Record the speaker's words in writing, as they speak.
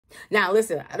Now,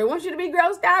 listen, I don't want you to be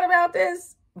grossed out about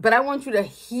this, but I want you to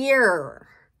hear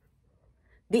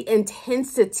the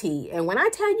intensity. And when I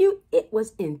tell you it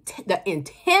was the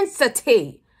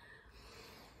intensity,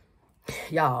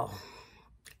 y'all,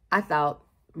 I thought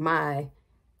my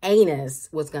anus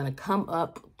was going to come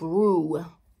up through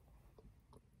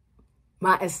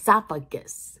my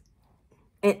esophagus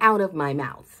and out of my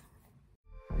mouth.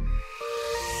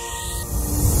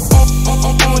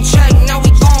 On track, now we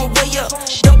gon' way up.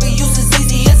 W's as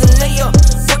easy as a layup.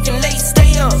 Working late,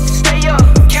 stay up.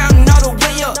 Counting all the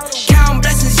way up. Counting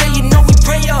blessings, yeah, you know we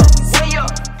pray up. Way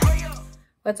up, pray up.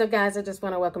 What's up, guys? I just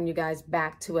want to welcome you guys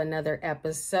back to another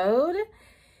episode.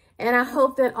 And I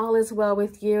hope that all is well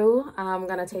with you. I'm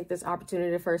going to take this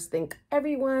opportunity to first thank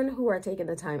everyone who are taking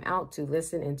the time out to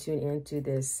listen and tune into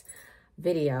this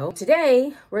video.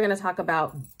 Today, we're going to talk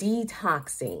about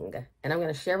detoxing. And I'm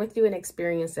going to share with you an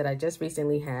experience that I just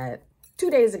recently had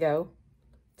 2 days ago.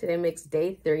 Today makes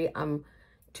day 3. I'm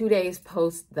 2 days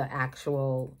post the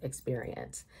actual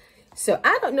experience. So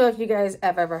I don't know if you guys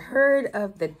have ever heard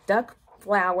of the duck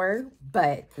flower,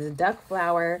 but the duck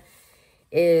flower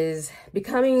is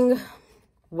becoming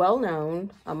well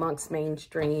known amongst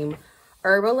mainstream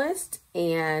herbalists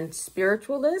and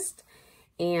spiritualists.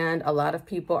 And a lot of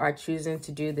people are choosing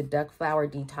to do the duck flower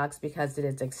detox because it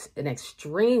is an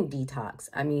extreme detox.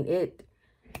 I mean,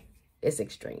 it's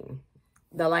extreme.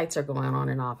 The lights are going on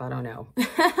and off. I don't know.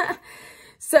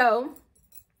 So,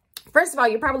 first of all,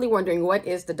 you're probably wondering, what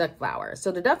is the duck flower?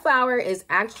 So the duck flower is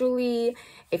actually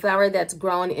a flower that's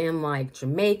grown in like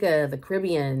Jamaica, the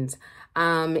Caribbean.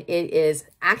 It is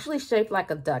actually shaped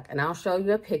like a duck, and I'll show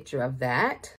you a picture of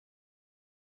that.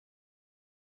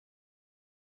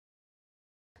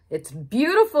 It's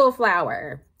beautiful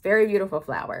flower, very beautiful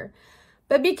flower.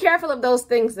 But be careful of those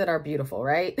things that are beautiful,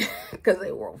 right? Because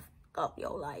they will fuck up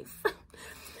your life.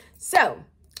 So,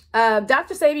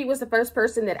 Dr. Sebi was the first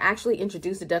person that actually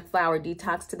introduced the duck flower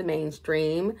detox to the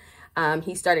mainstream.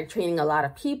 He started training a lot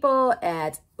of people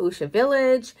at Usha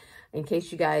Village. In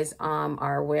case you guys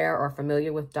are aware or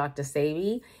familiar with Dr.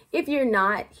 Sebi. If you're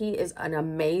not, he is an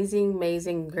amazing,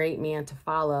 amazing, great man to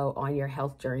follow on your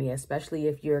health journey, especially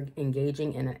if you're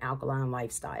engaging in an alkaline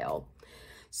lifestyle.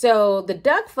 So the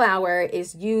duck flower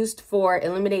is used for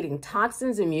eliminating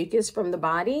toxins and mucus from the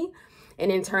body.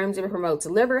 And in terms of it promotes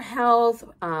liver health,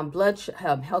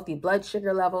 healthy blood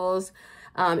sugar levels.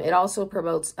 It also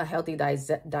promotes a healthy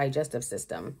digestive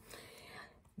system.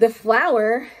 The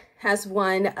flower has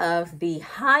one of the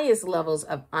highest levels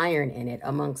of iron in it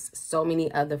amongst so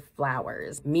many other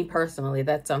flowers. Me personally,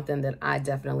 that's something that I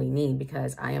definitely need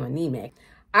because I am anemic.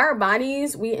 Our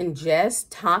bodies, we ingest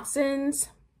toxins,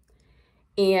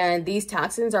 and these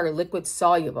toxins are liquid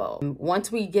soluble.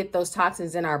 Once we get those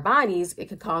toxins in our bodies, it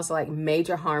could cause like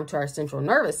major harm to our central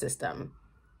nervous system.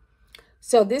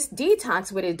 So this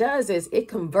detox, what it does is it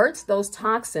converts those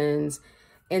toxins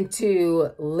into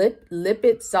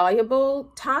lipid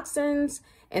soluble toxins,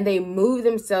 and they move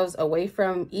themselves away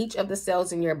from each of the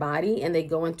cells in your body, and they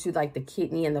go into like the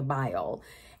kidney and the bile.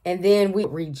 And then we're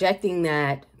rejecting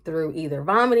that through either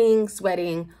vomiting,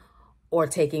 sweating, or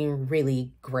taking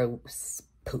really gross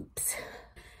poops.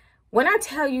 When I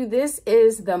tell you this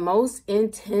is the most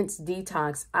intense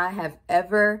detox I have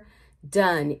ever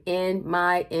done in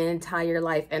my entire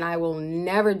life, and I will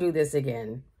never do this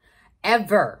again,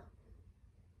 ever.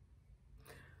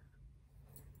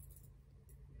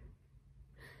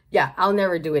 Yeah, I'll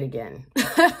never do it again.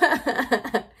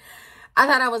 I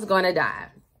thought I was going to die.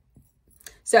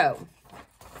 So,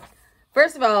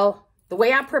 first of all, the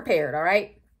way I prepared, all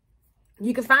right?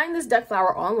 You can find this duck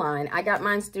flower online. I got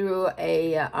mine through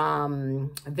a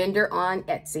vendor on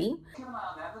Etsy.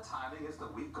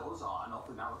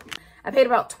 I paid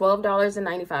about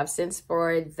 $12.95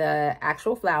 for the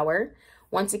actual flower.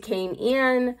 Once it came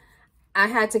in, I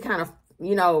had to kind of,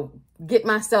 you know, get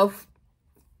myself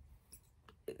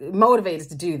motivated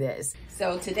to do this.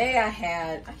 So today I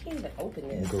can't even open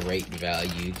this. Great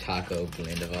value taco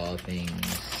blend of all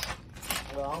things.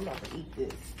 Well, I'm about to eat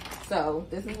this. So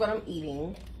this is what I'm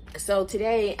eating. So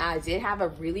today I did have a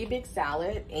really big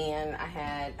salad, and I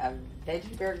had a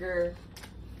veggie burger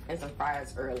and some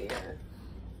fries earlier.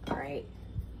 All right.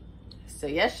 So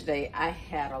yesterday I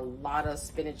had a lot of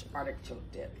spinach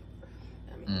artichoke dip.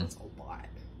 I mean, it's a lot.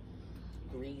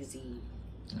 Greasy.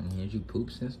 Did you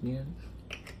poop since then?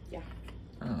 Yeah,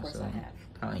 oh, of course so I have.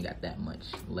 Probably got that much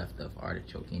left of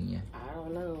artichoke in you. I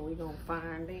don't know. We're going to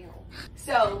find out.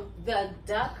 So the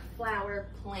duck flower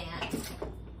plant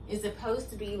is supposed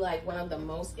to be like one of the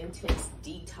most intense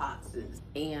detoxes.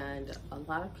 And a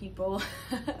lot of people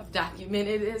have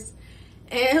documented this.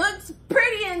 And it looks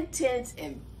pretty intense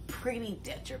and pretty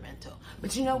detrimental.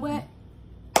 But you know what?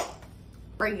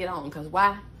 Bring it on, cause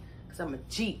why? Cause I'm a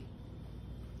G.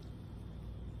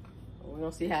 We're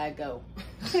gonna see how it go.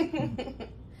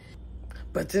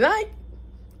 But tonight,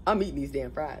 I'm eating these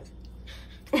damn fries.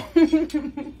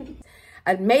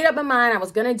 I made up my mind I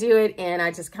was gonna do it, and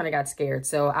I just kind of got scared.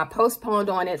 So I postponed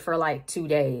on it for like 2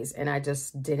 days, and I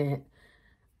just didn't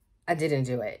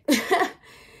do it.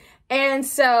 And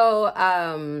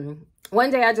so one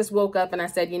day I just woke up and I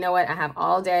said, you know what? I have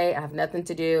all day. I have nothing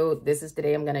to do. This is the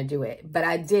day I'm gonna do it. But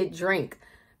I did drink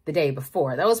the day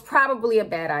before. That was probably a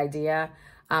bad idea.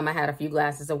 I had a few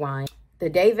glasses of wine. The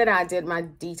day that I did my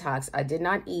detox, I did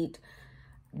not eat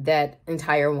that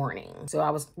entire morning. So I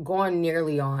was going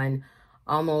nearly on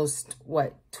almost,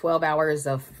 12 hours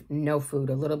of no food,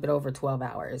 a little bit over 12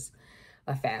 hours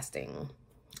of fasting.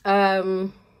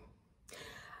 To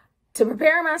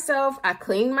prepare myself, I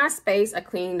cleaned my space. I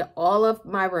cleaned all of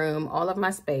my room, all of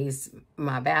my space,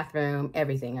 my bathroom,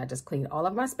 everything. I just cleaned all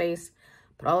of my space,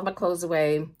 put all of my clothes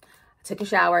away. Took a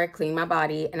shower, cleaned my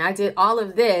body, and I did all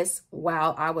of this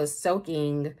while I was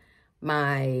soaking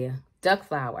my duck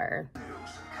flower.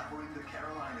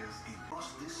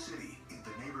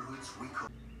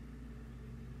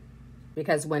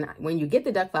 Because when you get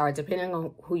the duck flower, depending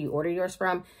on who you order yours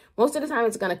from, most of the time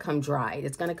it's going to come dried.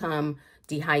 It's going to come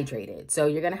dehydrated. So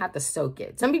you're going to have to soak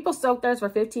it. Some people soak theirs for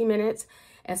 15 minutes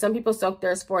and some people soak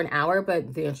theirs for an hour,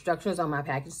 but the instructions on my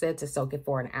package said to soak it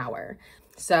for an hour.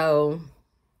 So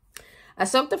I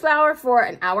soaked the flour for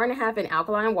an hour and a half in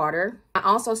alkaline water. I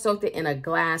also soaked it in a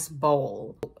glass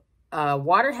bowl.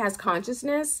 Water has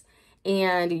consciousness,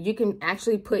 and you can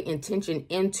actually put intention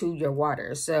into your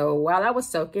water. So while I was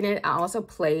soaking it, I also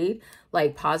played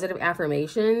like positive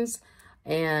affirmations,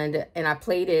 and I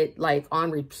played it like on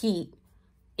repeat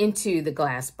into the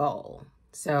glass bowl.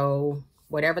 So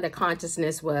whatever the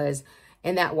consciousness was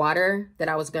in that water that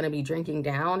I was going to be drinking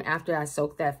down after I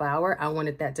soaked that flour, I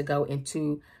wanted that to go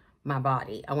into my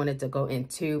body. I wanted to go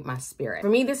into my spirit. For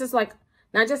me, this is like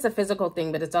not just a physical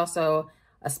thing, but it's also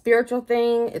a spiritual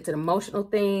thing. It's an emotional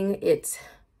thing. It's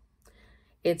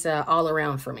all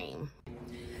around for me.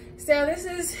 So this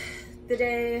is the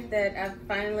day that I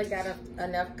finally got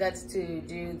enough guts to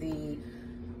do the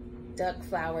duck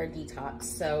flower detox.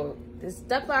 So this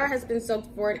duck flower has been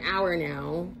soaked for an hour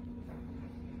now,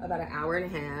 about an hour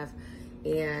and a half,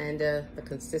 and the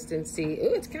consistency,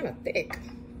 ooh, it's kind of thick.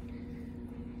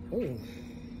 Ooh,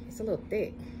 it's a little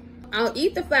thick. I'll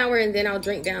eat the flour and then I'll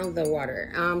drink down the water.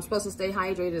 I'm supposed to stay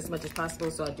hydrated as much as possible,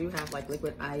 so I do have like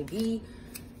liquid IV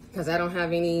because I don't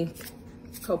have any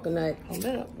coconut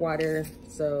water.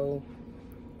 So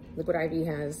liquid IV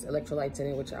has electrolytes in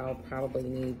it, which I'll probably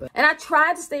need. And I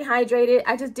tried to stay hydrated.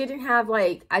 I just didn't have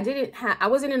like, I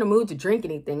wasn't in the mood to drink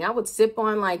anything. I would sip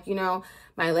on like, you know,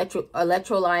 my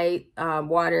electrolyte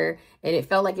water, and it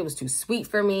felt like it was too sweet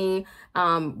for me.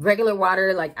 Regular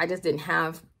water, like I didn't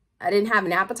have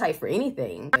an appetite for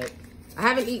anything. But I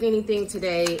haven't eaten anything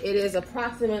today. It is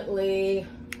approximately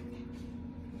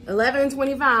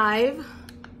 11:25,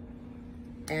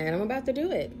 and I'm about to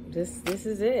do it. This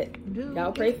is it.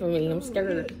 Y'all pray for me. I'm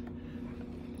scared.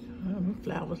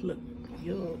 Flowers look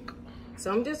yuck.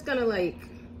 So I'm just gonna like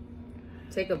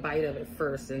take a bite of it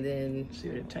first, and then see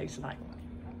what it tastes like.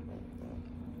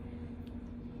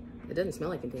 It doesn't smell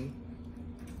like anything.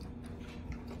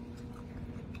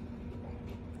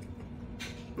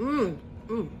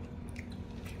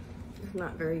 It's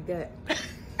not very good.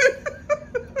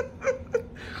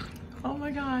 Oh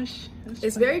my gosh.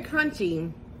 It's funny. Very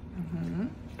crunchy.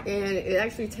 And it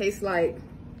actually tastes like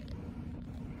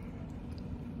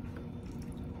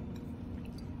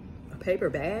a paper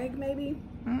bag, maybe.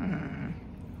 Well,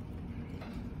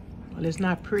 it's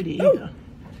not pretty either.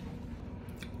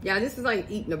 Yeah, this is like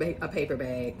eating a paper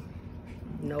bag.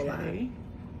 No lie.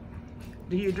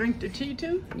 Do you drink the tea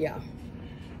too? Yeah.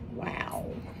 Wow.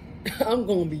 I'm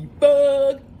gonna be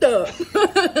fucked up.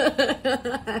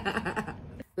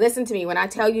 Listen to me. When I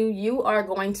tell you, you are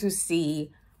going to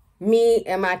see me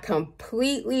in my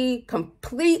completely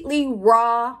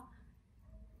raw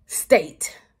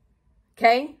state.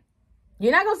 Okay?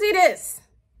 You're not gonna see this.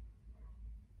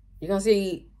 You're gonna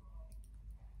see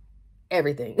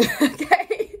everything. Okay?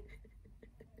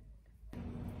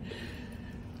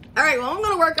 All right, well, I'm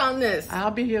gonna work on this.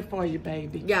 I'll be here for you,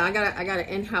 baby. Yeah, I got an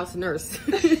in-house nurse.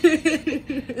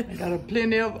 I got a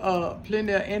plenty of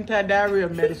anti-diarrhea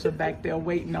medicine back there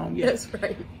waiting on you. That's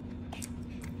right.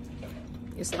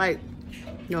 It's like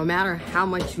no matter how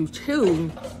much you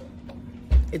chew,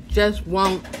 it just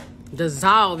won't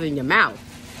dissolve in your mouth.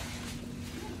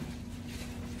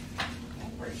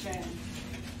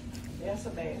 That's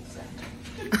a bad sign.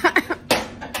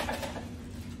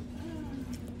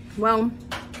 Well,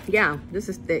 yeah, this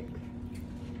is thick.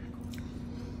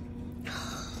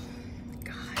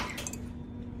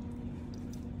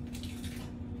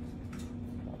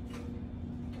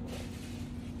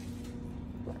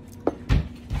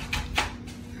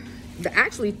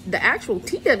 The actual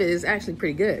tea of it is actually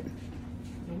pretty good.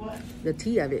 What? The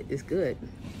tea of it is good.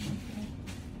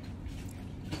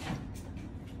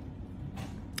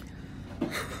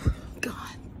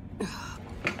 God.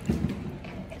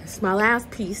 It's my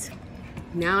last piece.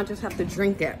 Now I just have to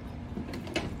drink it.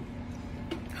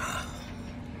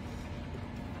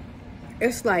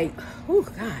 It's like, oh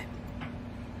God.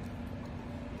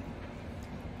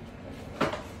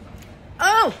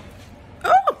 Oh!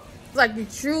 Oh! It's like you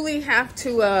truly have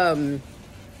to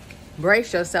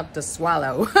brace yourself to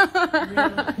swallow.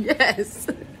 Really? Yes.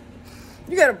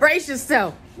 You gotta brace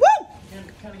yourself. Woo!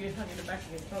 Kind of get hung in the back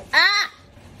of your throat. Ah!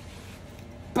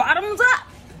 Bottoms up!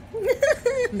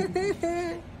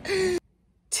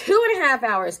 2.5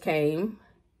 hours came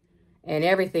and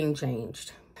everything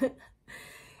changed. And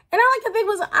all I could think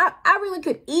was I really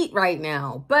could eat right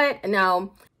now, but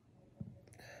no.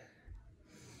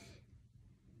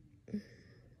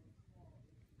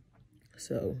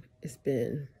 So it's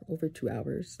been over 2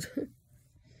 hours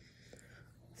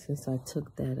since I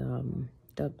took that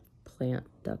duck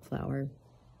flower.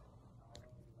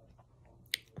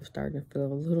 I'm starting to feel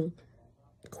a little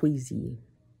queasy.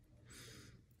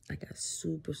 I got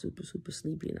super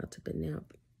sleepy and I took a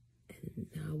nap. And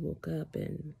now I woke up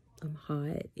and I'm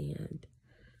hot and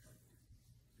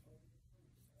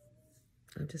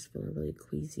I'm just feeling really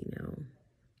queasy now.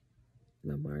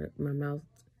 My mouth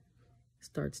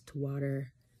starts to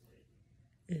water.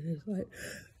 And it's like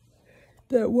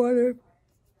that water,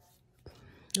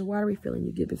 the watery feeling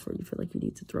you get before you feel like you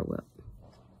need to throw up.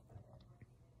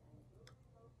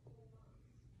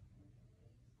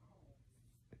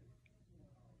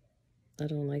 I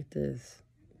don't like this.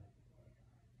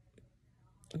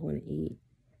 I want to eat.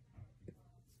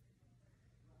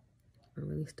 I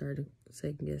really started to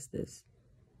second guess this.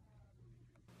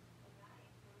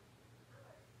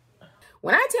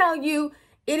 When I tell you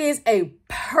it is a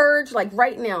purge, like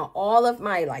right now, all of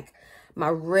my my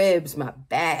ribs, my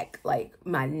back, like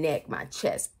my neck, my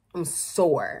chest, I'm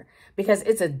sore because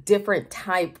it's a different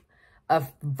type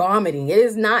of vomiting.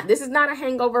 This is not a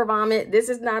hangover vomit. This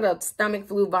is not a stomach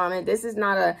flu vomit. This is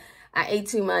not a I ate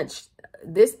too much.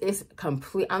 This is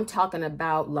complete. I'm talking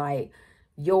about like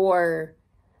your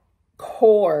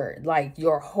core, like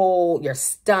your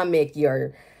stomach,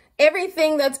 your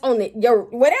everything that's on it,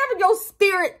 whatever your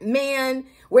spirit man,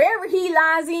 wherever he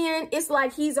lies in, it's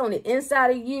like he's on the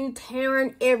inside of you,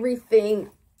 tearing everything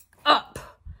up.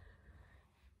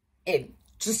 It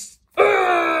just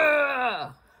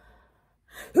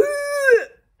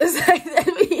it's like, I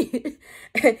mean,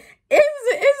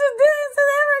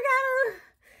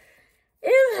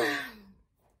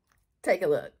 take a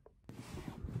look.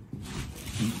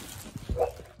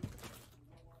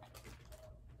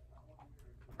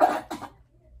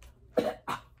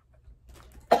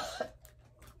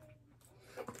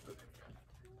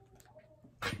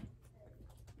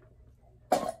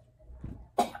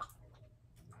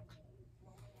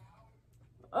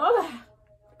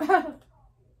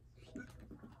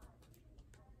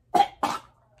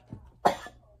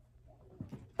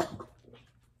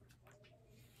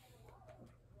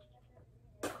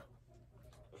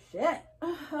 Shit.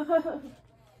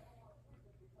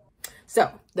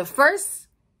 So the first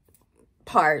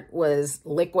part was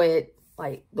liquid,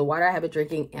 like the water I have been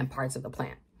drinking and parts of the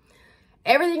plant.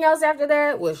 Everything else after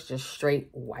that was just straight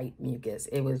white mucus.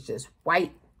 It was just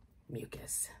white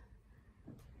mucus.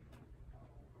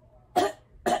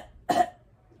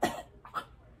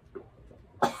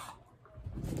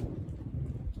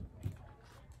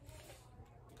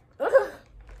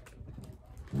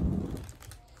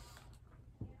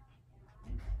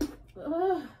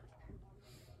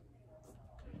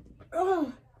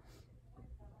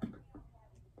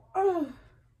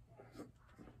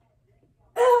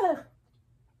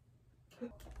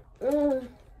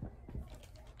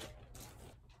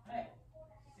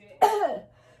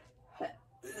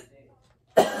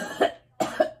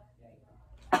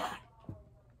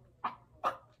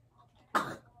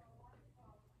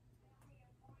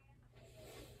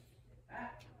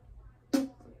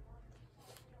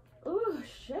 Oh,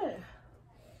 shit.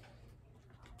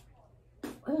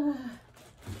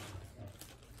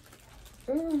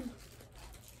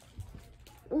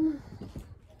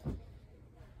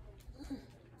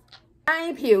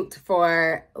 I puked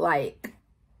for like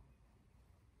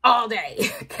all day,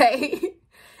 okay?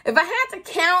 If I had to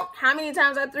count how many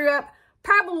times I threw up,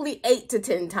 probably 8 to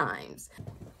 10 times.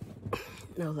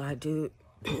 No lie, dude.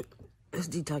 This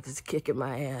detox is kicking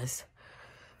my ass.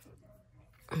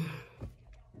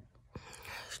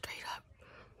 Straight up.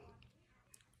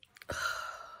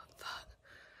 Fuck.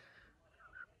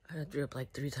 I done threw up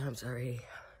like 3 times already.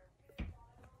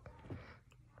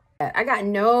 I got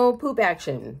no poop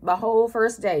action. The whole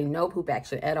first day, no poop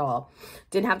action at all.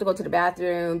 Didn't have to go to the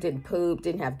bathroom, didn't poop,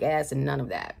 didn't have gas, and none of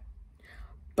that.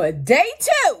 But day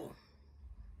 2,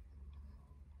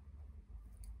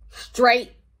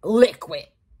 straight liquid,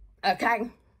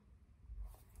 okay?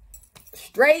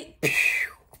 Straight,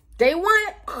 day 1,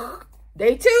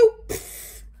 day 2,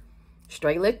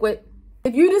 straight liquid.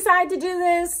 If you decide to do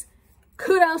this,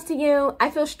 kudos to you. I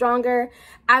feel stronger.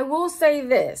 I will say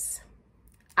this.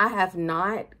 I have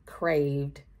not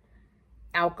craved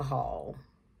alcohol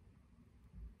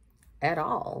at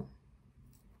all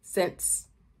since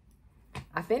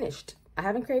I finished. I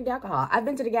haven't craved alcohol. I've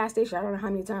been to the gas station, I don't know how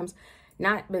many times,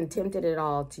 not been tempted at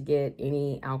all to get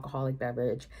any alcoholic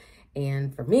beverage.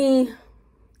 And for me,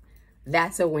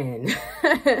 that's a win. Not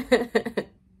saying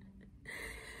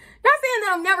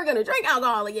that I'm never going to drink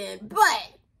alcohol again,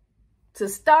 but to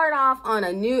start off on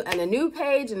a new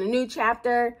page and a new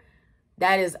chapter,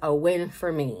 that is a win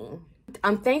for me.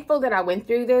 I'm thankful that I went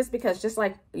through this because just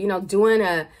like, you know, doing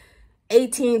a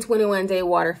 18, 21 day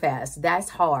water fast, that's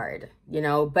hard, you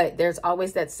know, but there's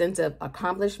always that sense of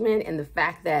accomplishment and the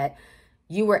fact that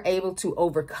you were able to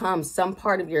overcome some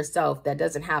part of yourself that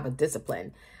doesn't have a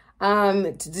discipline.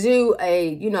 To do a,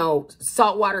 you know,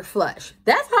 saltwater flush,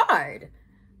 that's hard,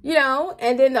 you know,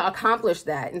 and then to accomplish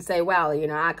that and say, wow, you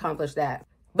know, I accomplished that.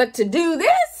 But to do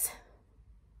this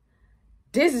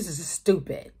is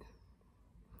stupid.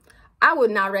 I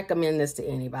would not recommend this to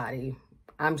anybody.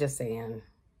 I'm just saying.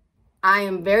 I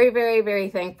am very, very, very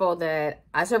thankful that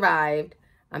I survived.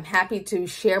 I'm happy to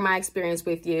share my experience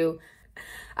with you.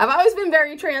 I've always been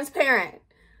very transparent,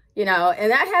 you know,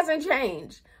 and that hasn't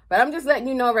changed. But I'm just letting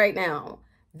you know right now,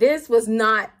 this was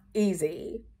not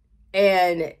easy.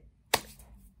 And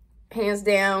hands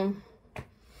down,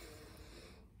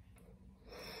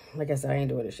 like I said, I ain't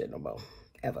doing this shit no more,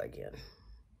 ever again.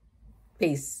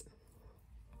 Peace.